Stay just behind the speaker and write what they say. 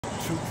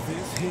truth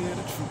is here,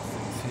 the truth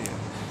is here.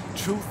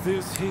 Truth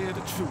is here,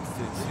 the truth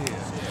is here.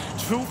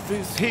 Truth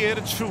is here,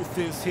 the truth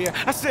is here.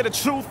 I said the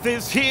truth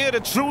is here, the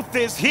truth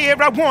is here.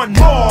 I want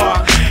more,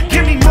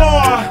 give me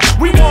more.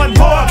 We want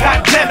more,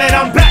 God damn it,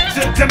 I'm back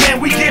to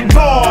demand. We get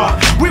more,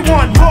 we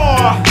want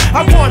more.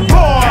 I want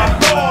more,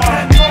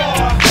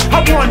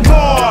 I want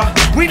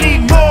more. We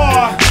need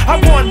more,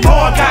 I want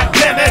more. God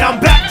damn it, I'm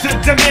back to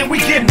demand. We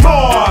get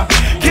more,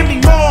 give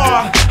me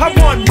more. I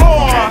want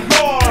more.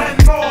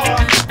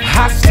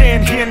 I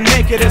stand here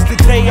naked as the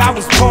day I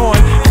was born.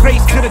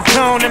 Face to the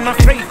dawn and my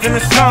faith in the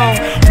song.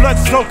 Blood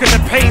soaking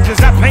the pages,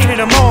 I painted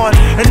them on.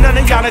 And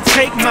none of y'all to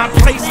take my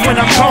place when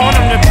I'm gone.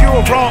 I'm the pure,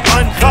 raw,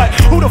 uncut.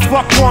 Who the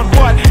fuck want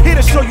what? Here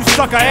to show you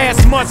sucker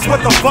ass mutts. What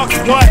the fuck's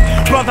what?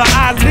 Brother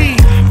Ali,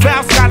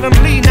 vow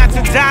solemnly not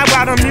to die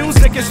while the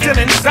music is still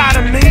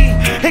inside of me.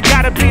 It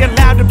gotta be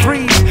allowed to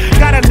breathe.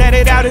 Gotta let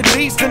it out at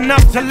least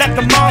enough to let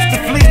the monster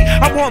flee.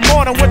 I want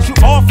more than what you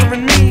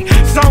offering me.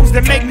 Songs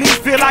that make me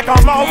feel like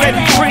I'm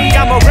already free.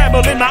 I'm a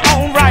rebel in my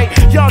own right.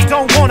 Y'all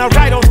don't wanna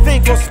write or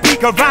think or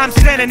speak a rhyme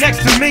standing next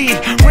to me.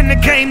 When the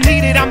game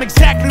needed, I'm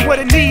exactly what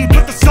it needs.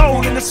 Put the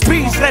soul in the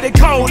speech, let it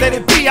go, let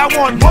it be. I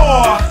want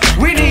more,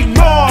 we need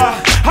more.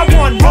 I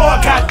want more,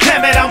 god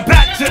damn it, I'm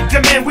back to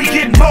demand. We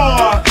get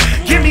more,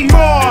 give me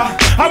more.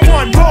 I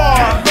want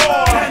more,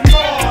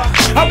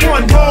 I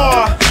want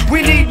more.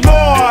 We need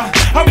more,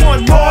 I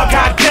want more.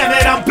 God damn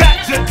it, I'm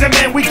back to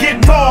demand. We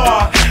get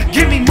more,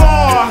 give me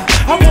more.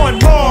 I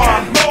want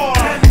more.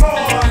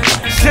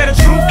 Say the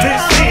truth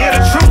is here, the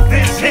truth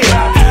is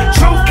here.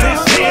 Truth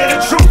is here, the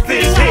truth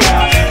is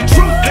here.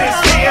 Truth is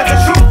here, the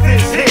truth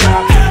is here.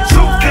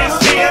 Truth is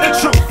here, the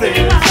truth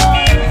is.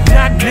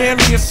 Not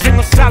nearly a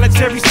single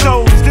solitary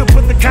soul. Still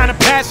put the kind of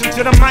passion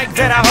to the mic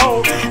that I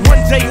hold. One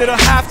day it'll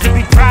have to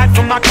be pride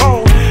for my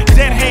goal.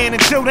 Dead hand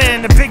until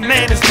then, the big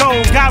man is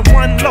gold. Got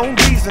one lone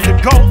reason to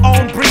go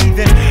on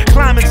breathing.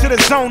 Climbing to the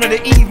zone of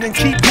the evening,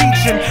 keep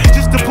reaching.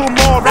 Just to pull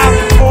more out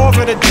the core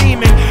of the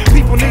demon.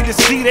 People need to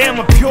see them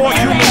a pure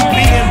human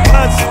being.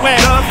 Blood, sweat,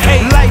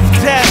 hate, life,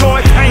 death,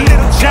 joy, pain.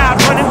 Little child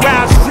running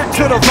wild, stripped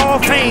to the raw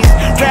veins.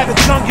 Grab the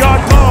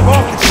junkyard dog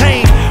off the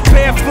chain.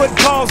 Barefoot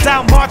balls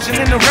out marching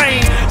in the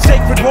rain.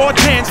 Sacred war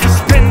dance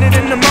suspended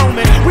in the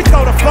moment. We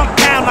throw the fuck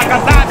down like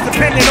our lives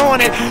depended on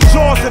it.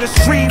 Shores of the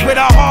street with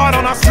our heart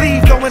on our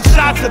sleeve. Throwing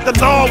shots at the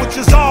law, which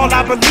is all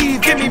I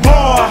believe. Give me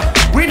more,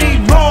 we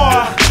need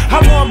more. I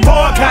want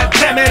more, god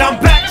damn it,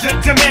 I'm back to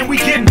demand. We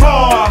get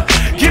more,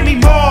 give me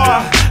more.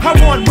 I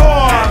want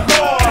more,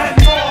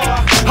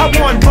 I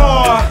want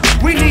more.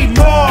 We need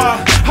more,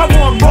 I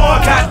want more.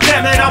 God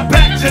damn it, I'm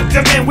back to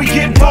demand. We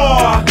get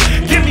more,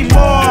 give me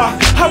more.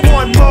 I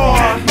want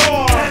more.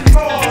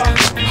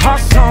 Our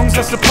songs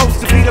are supposed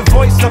to be the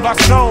voice of our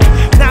soul,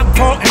 not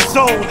bought and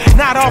sold,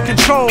 not all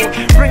controlled.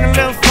 Bring a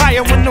little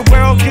fire when the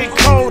world get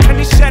cold. Let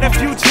me shed a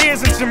few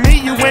tears and to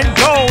me you went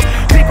gold.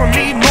 People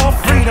need more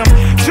freedom.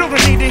 Children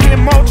need to hear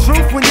more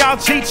truth when y'all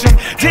teach them.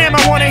 Damn,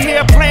 I wanna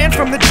hear a plan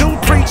from the dude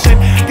preaching.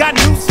 Got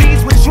new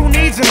seeds with true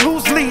needs and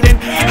who's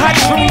leading. I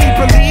truly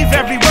believe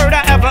every word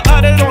I ever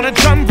uttered on a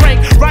drum break.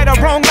 Right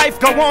or wrong, life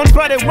go on,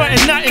 but it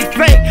wasn't nothing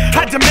fake.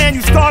 I demand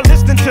you start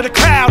listening to the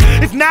crowd.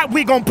 If not,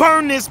 we gon'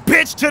 burn this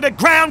bitch to the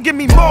ground. Give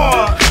me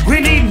more, we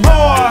need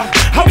more.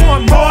 I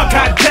want more,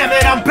 god damn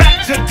it, I'm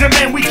back to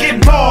demand. We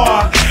get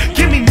more,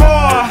 give me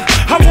more.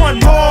 I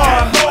want more,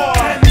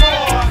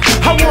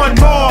 I want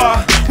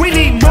more. We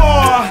need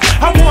more,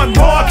 I want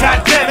more,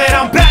 god damn it,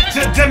 I'm back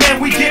to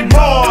demand. We get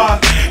more,